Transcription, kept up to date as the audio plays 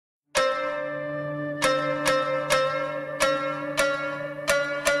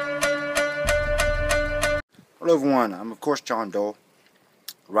Hello everyone, I'm of course John Doe,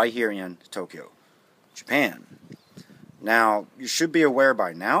 right here in Tokyo, Japan. Now, you should be aware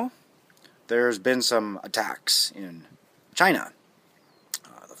by now, there's been some attacks in China.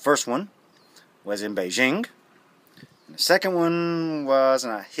 The first one was in Beijing, and the second one was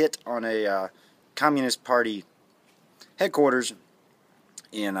a hit on a Communist Party headquarters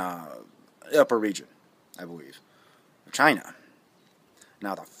in the upper region, I believe, of China.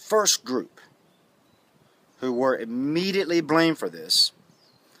 Now, the first group who were immediately blamed for this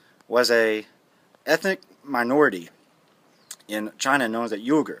was a ethnic minority in China known as the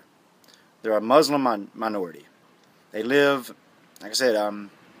Uyghur. They're a Muslim minority. They live, like I said, in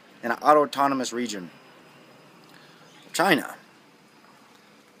an autonomous region of China.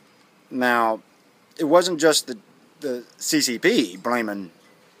 Now, it wasn't just the CCP blaming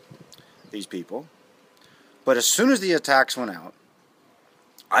these people, but as soon as the attacks went out,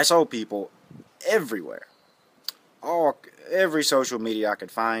 I saw people everywhere. Every social media I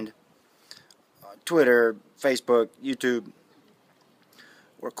could find, Twitter, Facebook, YouTube,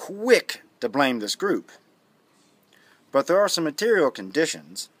 were quick to blame this group. But there are some material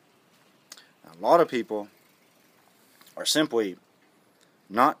conditions a lot of people are simply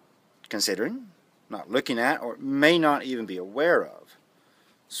not considering, not looking at, or may not even be aware of.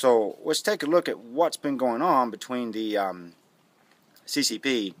 So let's take a look at what's been going on between the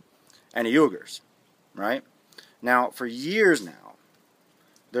CCP and the Uighurs, right? Now, for years now,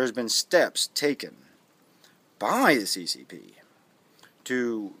 there's been steps taken by the CCP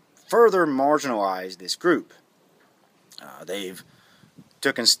to further marginalize this group. They've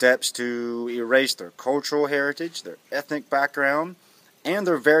taken steps to erase their cultural heritage, their ethnic background, and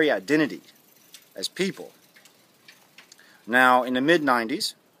their very identity as people. Now, in the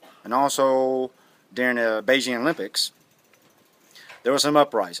mid-90s, and also during the Beijing Olympics, there were some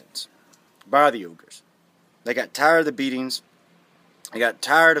uprisings by the Uighurs. They got tired of the beatings, they got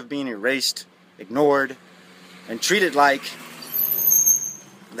tired of being erased, ignored, and treated like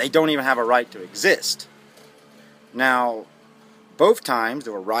they don't even have a right to exist. Now, both times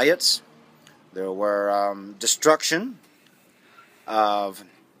there were riots, there were destruction of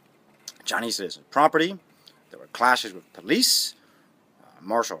Chinese citizen property, there were clashes with police,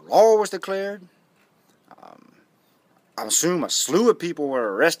 martial law was declared. I assume a slew of people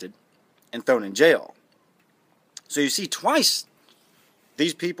were arrested and thrown in jail. So you see, twice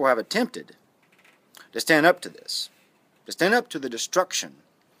these people have attempted to stand up to this, to stand up to the destruction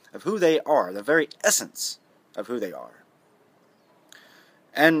of who they are, the very essence of who they are.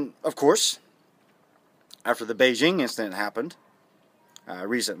 And, of course, after the Beijing incident happened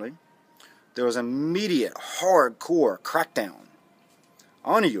recently, there was an immediate, hardcore crackdown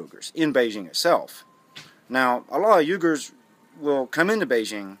on the Uyghurs in Beijing itself. Now, a lot of Uyghurs will come into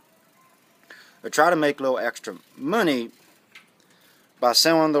Beijing to try to make a little extra money by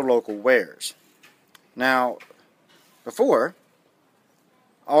selling their local wares. Now, before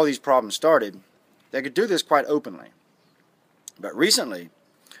all these problems started, they could do this quite openly. But recently,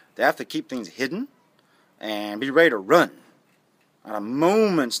 they have to keep things hidden and be ready to run at a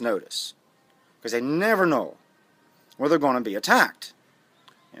moment's notice, because they never know where they're going to be attacked.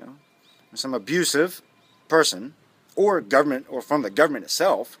 You know, some abusive person or government, or from the government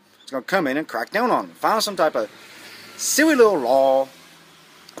itself, is going to come in and crack down on them, find some type of silly little law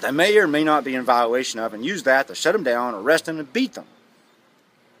that may or may not be in violation of, and use that to shut them down, arrest them, and beat them.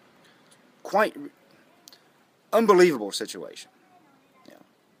 Quite unbelievable situation.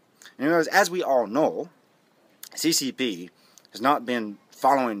 You know, as we all know, CCP has not been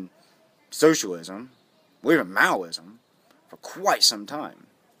following socialism, or even Maoism, for quite some time.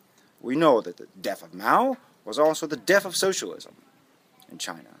 We know that the death of Mao was also the death of socialism in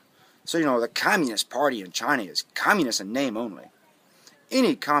China. So, you know, the Communist Party in China is communist in name only.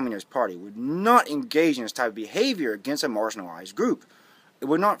 Any Communist Party would not engage in this type of behavior against a marginalized group. It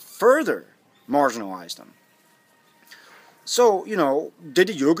would not further marginalize them. So, you know, did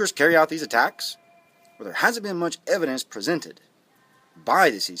the Uyghurs carry out these attacks? Well, there hasn't been much evidence presented by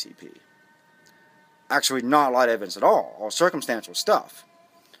the CCP. Actually, not a lot of evidence at all circumstantial stuff.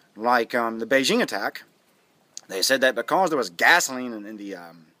 Like the Beijing attack, they said that because there was gasoline in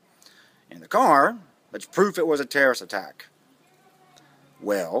the car, that's proof it was a terrorist attack.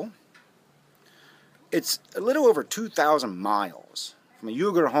 Well, it's a little over 2,000 miles from the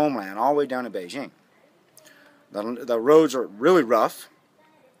Uyghur homeland all the way down to Beijing. The roads are really rough,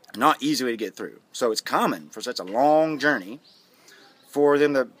 not easy to get through. So it's common for such a long journey for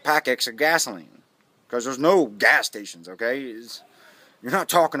them to pack extra gasoline, because there's no gas stations, okay? You're not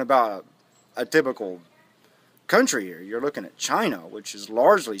talking about a typical country here. You're looking at China, which is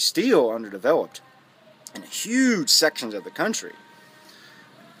largely still underdeveloped in huge sections of the country.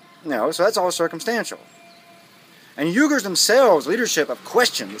 So that's all circumstantial. And Uyghurs themselves, leadership, have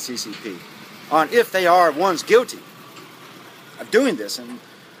questioned the CCP on if they are once guilty of doing this, and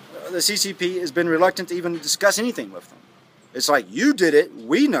the CCP has been reluctant to even discuss anything with them. It's like, you did it,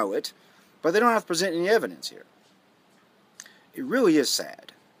 we know it, but they don't have to present any evidence here. It really is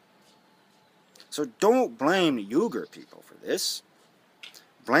sad. So don't blame the Uyghur people for this.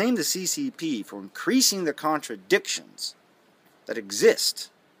 Blame the CCP for increasing the contradictions that exist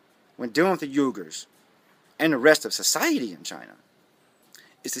when dealing with the Uyghurs and the rest of society in China.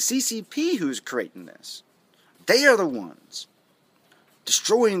 It's the CCP who's creating this. They are the ones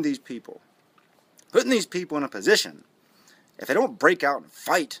destroying these people, putting these people in a position, if they don't break out and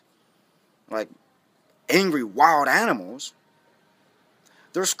fight like angry wild animals,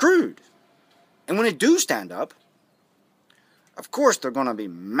 they're screwed. And when they do stand up, of course they're going to be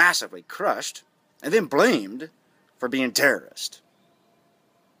massively crushed and then blamed for being terrorists.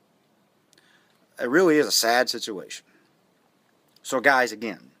 It really is a sad situation. So guys,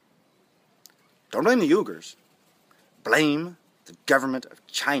 again, don't blame the Uyghurs. Blame the government of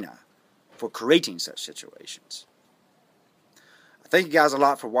China for creating such situations. I thank you guys a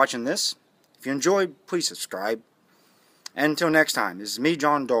lot for watching this. If you enjoyed, please subscribe. And until next time, this is me,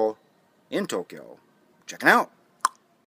 John Doe, in Tokyo, checking out.